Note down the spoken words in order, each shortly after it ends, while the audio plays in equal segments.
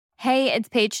Hey, it's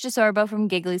Paige DeSorbo from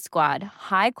Giggly Squad.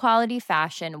 High quality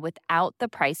fashion without the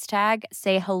price tag.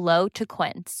 Say hello to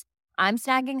Quince. I'm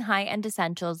snagging high-end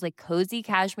essentials like cozy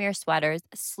cashmere sweaters,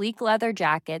 sleek leather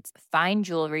jackets, fine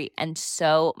jewelry, and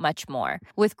so much more.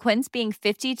 With Quince being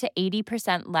 50 to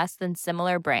 80% less than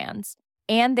similar brands.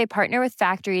 And they partner with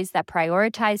factories that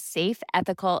prioritize safe,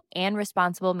 ethical, and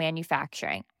responsible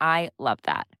manufacturing. I love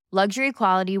that. Luxury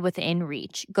quality within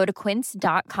reach. Go to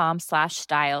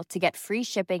quince.com/style to get free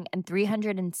shipping and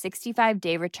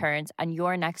 365-day returns on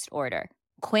your next order.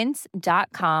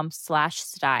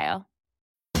 Quince.com/style.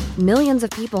 Millions of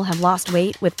people have lost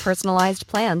weight with personalized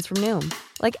plans from Noom.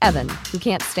 Like Evan, who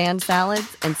can't stand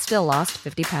salads and still lost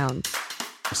 50 pounds.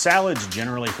 Salads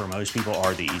generally for most people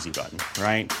are the easy button,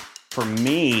 right? For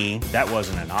me, that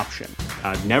wasn't an option.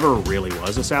 I never really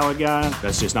was a salad guy.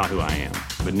 That's just not who I am.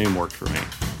 But Noom worked for me.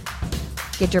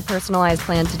 Get your personalized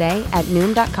plan today at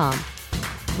Noom.com.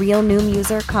 Real Noom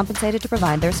user compensated to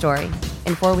provide their story.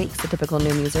 In 4 weeks, the typical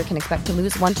Noom user can expect to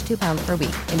lose 1 to 2 pounds per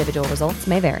week. Individual results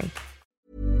may vary.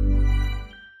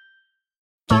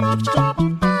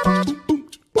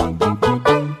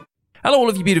 Hello all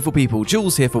of you beautiful people,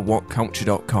 Jules here for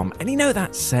WhatCulture.com. And you know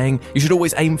that saying, you should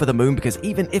always aim for the moon because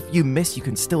even if you miss, you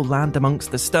can still land amongst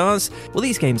the stars? Well,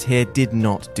 these games here did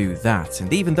not do that.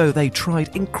 And even though they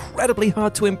tried incredibly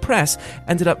hard to impress,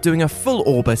 ended up doing a full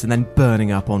orbit and then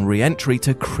burning up on re-entry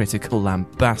to critical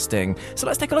lambasting. So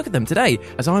let's take a look at them today.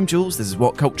 As I'm Jules, this is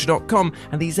WhatCulture.com,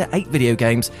 and these are 8 video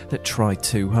games that tried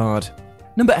too hard.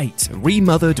 Number 8,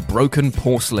 Remothered Broken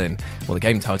Porcelain. Well, the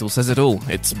game title says it all,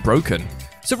 it's broken.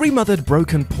 So Remothered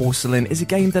Broken Porcelain is a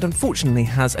game that unfortunately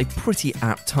has a pretty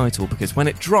apt title because when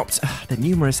it dropped, the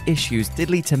numerous issues did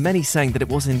lead to many saying that it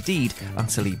was indeed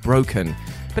utterly broken.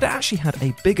 But it actually had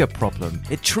a bigger problem.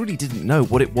 It truly didn't know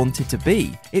what it wanted to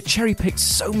be. It cherry-picked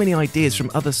so many ideas from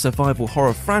other survival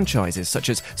horror franchises such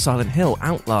as Silent Hill,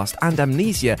 Outlast, and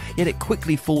Amnesia, yet it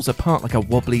quickly falls apart like a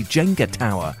wobbly Jenga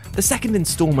tower. The second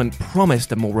installment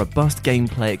promised a more robust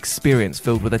gameplay experience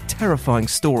filled with a terrifying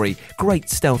story, great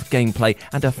stealth gameplay,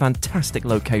 and a fantastic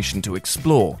location to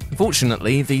explore.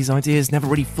 Unfortunately, these ideas never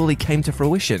really fully came to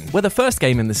fruition. Where the first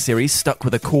game in the series stuck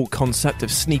with a core concept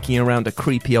of sneaking around a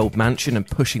creepy old mansion and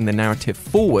pushing the narrative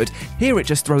forward, here it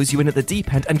just throws you in at the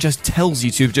deep end and just tells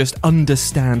you to just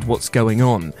understand what's going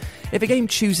on. If a game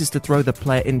chooses to throw the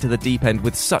player into the deep end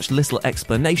with such little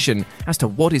explanation as to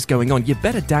what is going on, you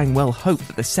better dang well hope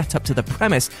that the setup to the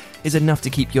premise is enough to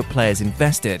keep your players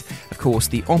invested. Of course,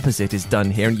 the opposite is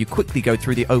done here, and you quickly go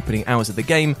through the opening hours of the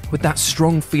game with that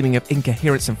strong feeling of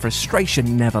incoherence and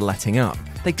frustration never letting up.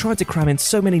 They tried to cram in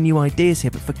so many new ideas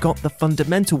here but forgot the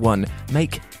fundamental one: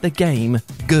 make the game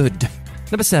good.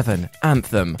 Number 7,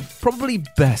 Anthem. Probably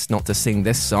best not to sing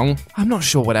this song. I'm not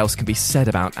sure what else can be said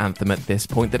about Anthem at this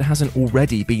point that hasn't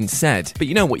already been said. But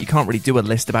you know what, you can't really do a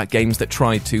list about games that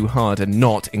tried too hard and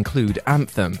not include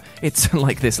Anthem. It's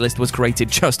like this list was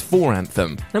created just for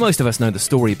Anthem. Now most of us know the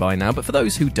story by now, but for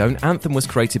those who don't, Anthem was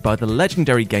created by the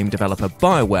legendary game developer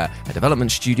BioWare, a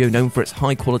development studio known for its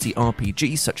high-quality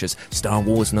RPGs such as Star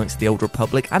Wars, Knights of the Old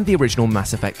Republic, and the original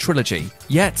Mass Effect trilogy.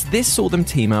 Yet, this saw them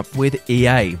team up with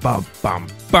EA.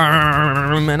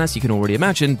 And as you can already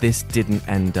imagine, this didn't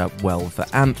end up well for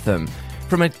Anthem.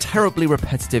 From a terribly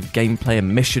repetitive gameplay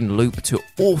and mission loop to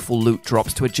awful loot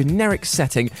drops to a generic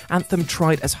setting, Anthem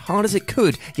tried as hard as it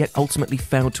could, yet ultimately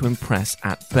failed to impress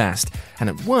at best, and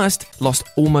at worst, lost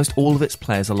almost all of its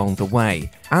players along the way.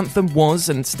 Anthem was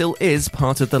and still is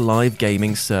part of the live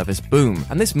gaming service boom,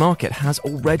 and this market has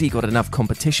already got enough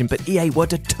competition, but EA were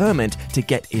determined to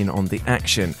get in on the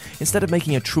action. Instead of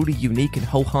making a truly unique and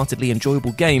wholeheartedly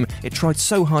enjoyable game, it tried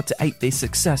so hard to ape the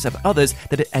success of others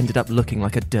that it ended up looking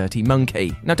like a dirty monkey.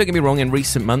 Now don't get me wrong, in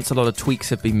recent months a lot of tweaks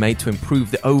have been made to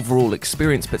improve the overall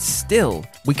experience, but still,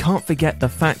 we can't forget the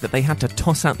fact that they had to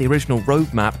toss out the original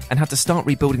roadmap and had to start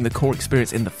rebuilding the core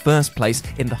experience in the first place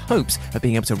in the hopes of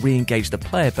being able to re-engage the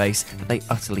player base that they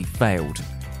utterly failed.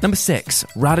 Number 6,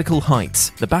 Radical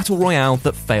Heights, the battle royale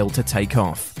that failed to take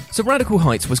off. So Radical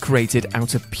Heights was created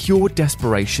out of pure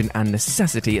desperation and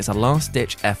necessity as a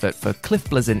last-ditch effort for Cliff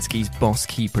Bleszinski's Boss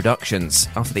Key Productions,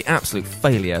 after the absolute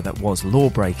failure that was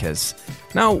Lawbreakers.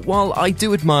 Now, while I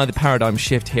do admire the paradigm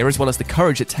shift here, as well as the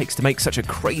courage it takes to make such a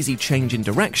crazy change in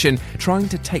direction, trying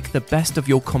to take the best of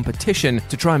your competition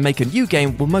to try and make a new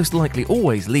game will most likely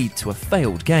always lead to a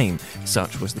failed game.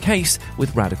 Such was the case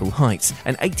with Radical Heights,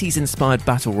 an 80s-inspired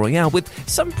battle royale with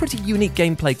some pretty unique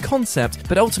gameplay concept,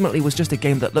 but ultimately was just a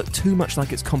game that looked too much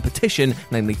like its competition,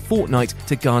 namely Fortnite,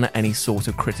 to garner any sort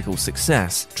of critical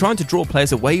success. Trying to draw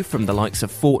players away from the likes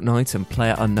of Fortnite and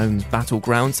PlayerUnknown's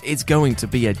Battlegrounds is going to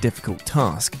be a difficult task.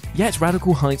 task. Yet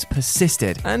Radical Heights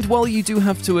persisted, and while you do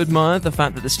have to admire the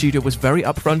fact that the studio was very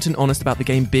upfront and honest about the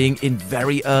game being in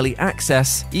very early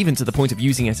access, even to the point of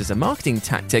using it as a marketing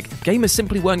tactic, gamers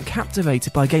simply weren't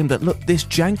captivated by a game that looked this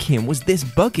janky and was this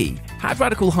buggy. Had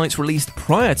Radical Heights released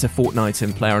prior to Fortnite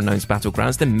and PlayerUnknown's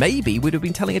Battlegrounds, then maybe we'd have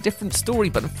been telling a different story,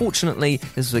 but unfortunately,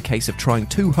 this was a case of trying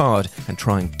too hard and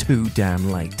trying too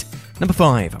damn late. Number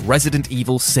 5, Resident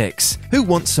Evil 6. Who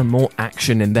wants some more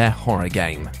action in their horror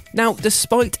game? Now,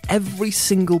 despite every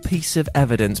single piece of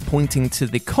evidence pointing to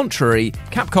the contrary,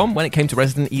 Capcom, when it came to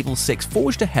Resident Evil 6,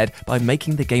 forged ahead by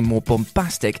making the game more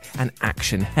bombastic and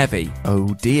action-heavy.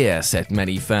 Oh dear, said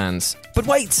many fans. But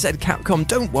wait, said Capcom,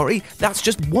 don't worry, that's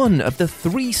just one of the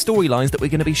 3 storylines that we're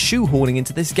going to be shoehorning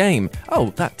into this game.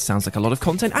 Oh, that sounds like a lot of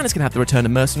content, and it's going to have the Return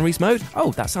of Mercenaries mode.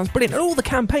 Oh, that sounds brilliant. And all the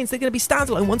campaigns, they're going to be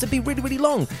standalone ones and be really, really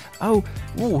long.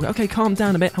 Okay, calm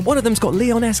down a bit. And one of them's got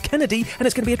Leon S. Kennedy, and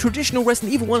it's going to be a traditional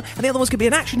Resident Evil one, and the other one's going to be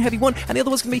an action-heavy one, and the other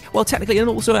one's going to be, well, technically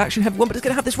also an action-heavy one, but it's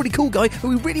going to have this really cool guy who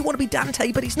we really want to be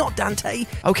Dante, but he's not Dante.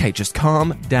 Okay, just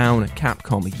calm down,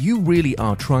 Capcom. You really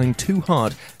are trying too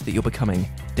hard that you're becoming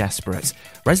desperate.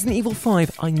 Resident Evil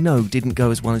 5, I know, didn't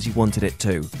go as well as you wanted it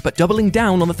to, but doubling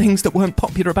down on the things that weren't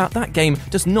popular about that game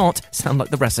does not sound like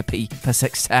the recipe for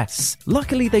success.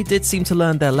 Luckily, they did seem to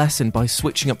learn their lesson by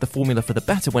switching up the formula for the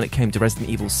better when it came to Resident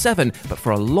Evil 7, but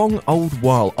for a long old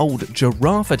while, old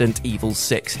Giraffadent Evil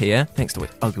 6 here, thanks to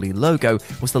its ugly logo,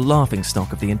 was the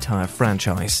laughingstock of the entire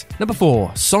franchise. Number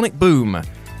 4, Sonic Boom.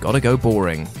 Gotta go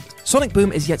boring. Sonic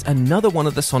Boom is yet another one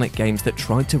of the Sonic games that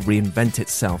tried to reinvent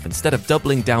itself instead of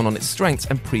doubling down on its strengths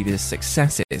and previous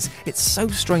successes. It's so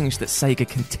strange that Sega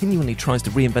continually tries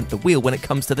to reinvent the wheel when it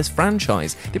comes to this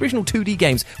franchise. The original 2D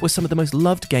games were some of the most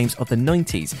loved games of the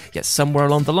 90s, yet somewhere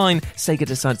along the line, Sega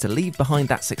decided to leave behind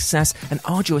that success and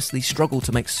arduously struggle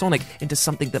to make Sonic into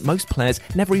something that most players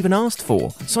never even asked for.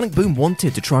 Sonic Boom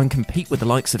wanted to try and compete with the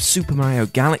likes of Super Mario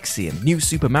Galaxy and New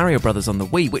Super Mario Bros. On the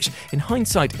Wii, which, in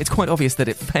hindsight, it's quite obvious that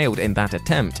it failed in that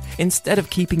attempt. Instead of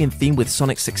keeping in theme with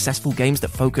Sonic's successful games that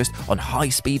focused on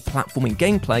high-speed platforming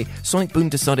gameplay, Sonic Boom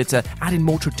decided to add in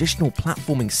more traditional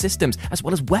platforming systems as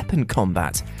well as weapon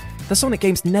combat. The Sonic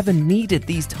games never needed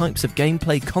these types of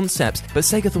gameplay concepts, but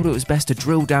Sega thought it was best to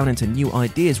drill down into new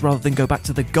ideas rather than go back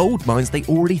to the gold mines they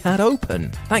already had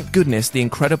open. Thank goodness the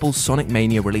incredible Sonic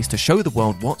Mania released to show the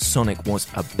world what Sonic was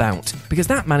about, because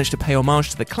that managed to pay homage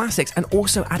to the classics and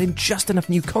also add in just enough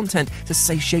new content to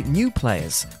satiate new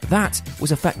players. That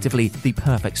was effectively the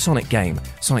perfect Sonic game.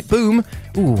 Sonic Boom,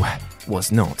 was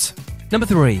not. Number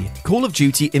 3, Call of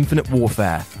Duty Infinite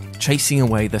Warfare, Chasing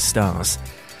Away the Stars.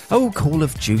 Oh, Call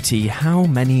of Duty, how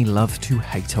many love to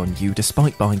hate on you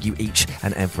despite buying you each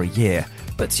and every year.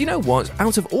 But you know what?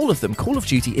 Out of all of them, Call of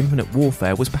Duty Infinite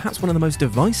Warfare was perhaps one of the most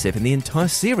divisive in the entire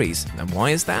series. And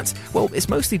why is that? Well, it's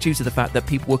mostly due to the fact that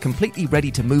people were completely ready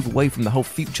to move away from the whole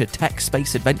future tech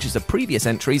space adventures of previous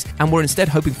entries and were instead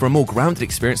hoping for a more grounded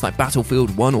experience like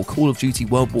Battlefield 1 or Call of Duty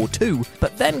World War II.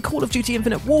 But then Call of Duty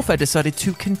Infinite Warfare decided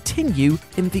to continue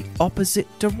in the opposite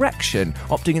direction,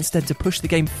 opting instead to push the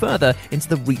game further into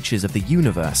the reaches of the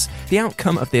universe. The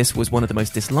outcome of this was one of the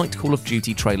most disliked Call of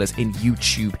Duty trailers in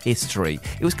YouTube history.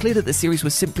 It was clear that the series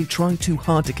was simply trying too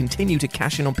hard to continue to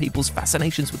cash in on people's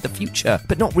fascinations with the future,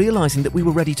 but not realizing that we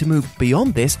were ready to move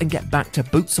beyond this and get back to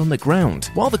boots on the ground.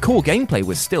 While the core gameplay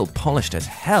was still polished as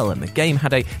hell and the game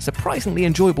had a surprisingly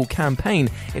enjoyable campaign,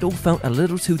 it all felt a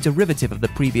little too derivative of the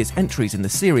previous entries in the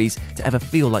series to ever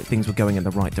feel like things were going in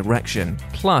the right direction.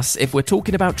 Plus, if we're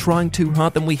talking about trying too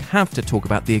hard, then we have to talk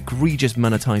about the egregious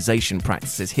monetization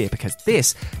practices here, because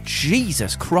this,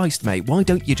 Jesus Christ, mate, why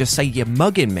don't you just say you're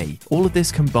mugging me? All of this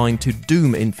combined to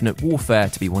doom Infinite Warfare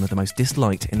to be one of the most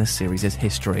disliked in the series'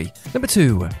 history. Number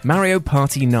 2, Mario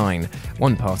Party 9,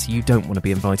 one party you don't want to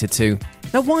be invited to.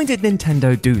 Now, why did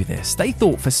Nintendo do this? They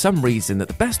thought for some reason that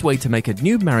the best way to make a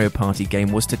new Mario Party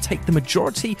game was to take the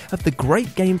majority of the great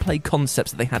gameplay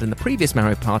concepts that they had in the previous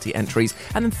Mario Party entries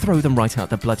and then throw them right out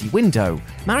the bloody window.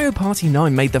 Mario Party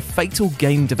 9 made the fatal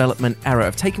game development error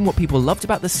of taking what people loved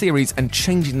about the series and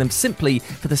changing them simply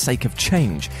for the sake of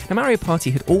change. Now, Mario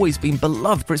Party had always been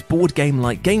beloved for its board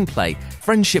game-like gameplay,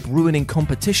 friendship-ruining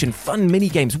competition, fun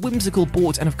mini-games, whimsical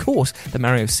boards, and of course, the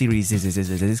Mario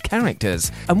series'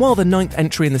 characters. And while the 9th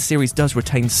entry in the series does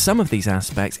retain some of these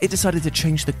aspects, it decided to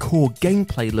change the core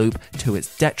gameplay loop to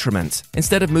its detriment.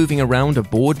 Instead of moving around a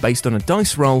board based on a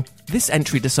dice roll, this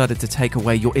entry decided to take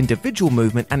away your individual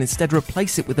movement and instead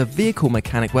replace it with a vehicle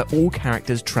mechanic where all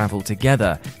characters travel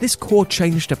together. This core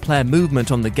change to player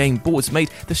movement on the game boards made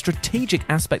the strategic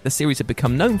aspect the series had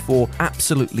become known for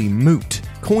absolutely moot.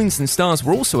 Coins and stars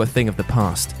were also a thing of the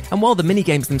past, and while the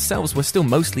minigames themselves were still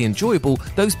mostly enjoyable,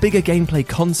 those bigger gameplay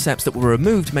concepts that were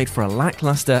removed made for a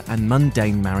lackluster and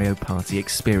mundane Mario Party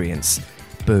experience.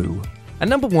 Boo. And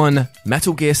number 1,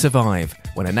 Metal Gear Survive,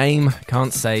 when a name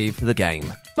can't save the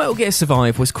game. Metal Gear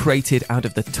Survive was created out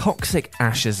of the toxic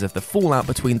ashes of the fallout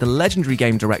between the legendary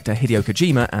game director Hideo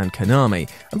Kojima and Konami.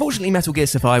 Unfortunately, Metal Gear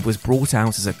Survive was brought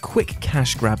out as a quick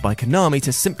cash grab by Konami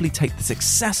to simply take the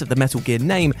success of the Metal Gear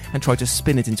name and try to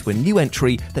spin it into a new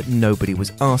entry that nobody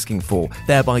was asking for,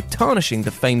 thereby tarnishing the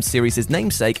famed series'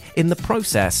 namesake in the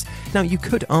process. Now, you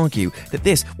could argue that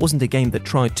this wasn't a game that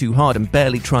tried too hard and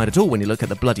barely tried at all when you look at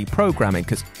the bloody programming,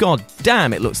 because god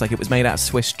damn, it looks like it was made out of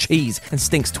Swiss cheese and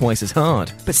stinks twice as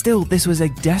hard. But still, this was a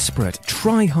desperate,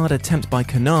 try-hard attempt by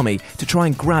Konami to try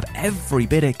and grab every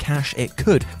bit of cash it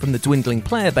could from the dwindling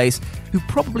player base, who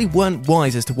probably weren't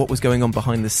wise as to what was going on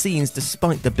behind the scenes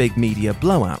despite the big media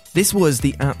blowout. This was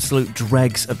the absolute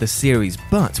dregs of the series,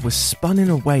 but was spun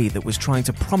in a way that was trying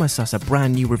to promise us a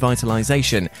brand new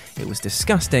revitalization. It was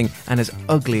disgusting and as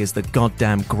ugly as the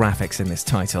goddamn graphics in this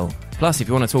title. Plus, if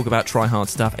you want to talk about try-hard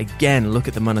stuff, again, look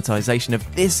at the monetization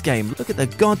of this game. Look at the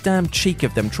goddamn cheek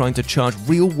of them trying to charge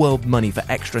real-world money for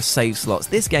extra save slots.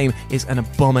 This game is an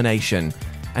abomination.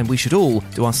 And we should all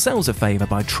do ourselves a favour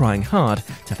by trying hard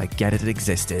to forget it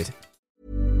existed.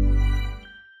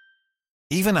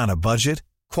 Even on a budget,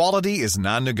 quality is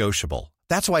non-negotiable.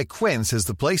 That's why Quince is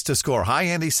the place to score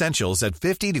high-end essentials at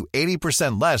 50 to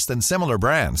 80% less than similar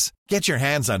brands. Get your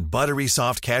hands on buttery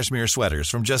soft cashmere sweaters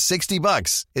from just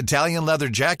 $60, Italian leather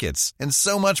jackets, and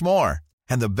so much more.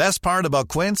 And the best part about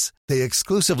Quince, they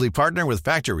exclusively partner with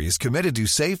factories committed to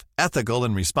safe, ethical,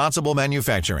 and responsible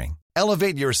manufacturing.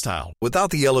 Elevate your style without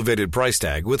the elevated price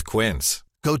tag with Quince.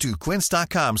 Go to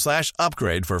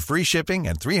quince.com/upgrade for free shipping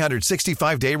and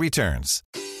 365-day returns.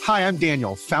 Hi, I'm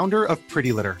Daniel, founder of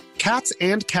Pretty Litter. Cats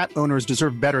and cat owners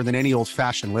deserve better than any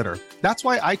old-fashioned litter. That's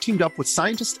why I teamed up with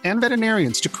scientists and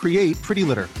veterinarians to create Pretty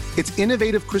Litter. Its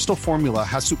innovative crystal formula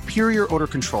has superior odor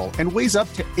control and weighs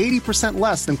up to 80%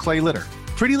 less than clay litter.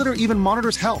 Pretty Litter even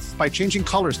monitors health by changing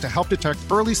colors to help detect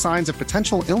early signs of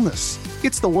potential illness.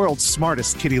 It's the world's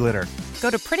smartest kitty litter. Go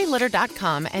to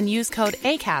prettylitter.com and use code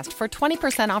ACAST for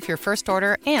 20% off your first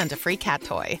order and a free cat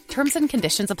toy. Terms and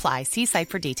conditions apply. See site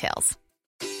for details.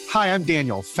 Hi, I'm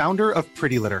Daniel, founder of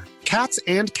Pretty Litter. Cats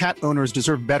and cat owners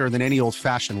deserve better than any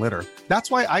old-fashioned litter. That's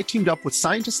why I teamed up with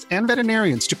scientists and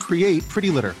veterinarians to create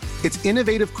Pretty Litter. Its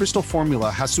innovative crystal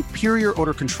formula has superior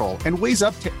odor control and weighs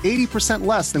up to 80%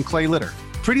 less than clay litter.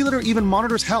 Pretty Litter even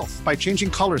monitors health by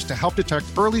changing colors to help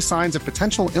detect early signs of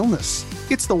potential illness.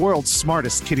 It's the world's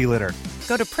smartest kitty litter.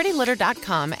 Go to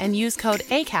prettylitter.com and use code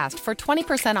ACAST for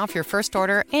 20% off your first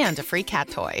order and a free cat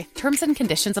toy. Terms and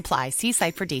conditions apply. See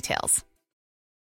site for details.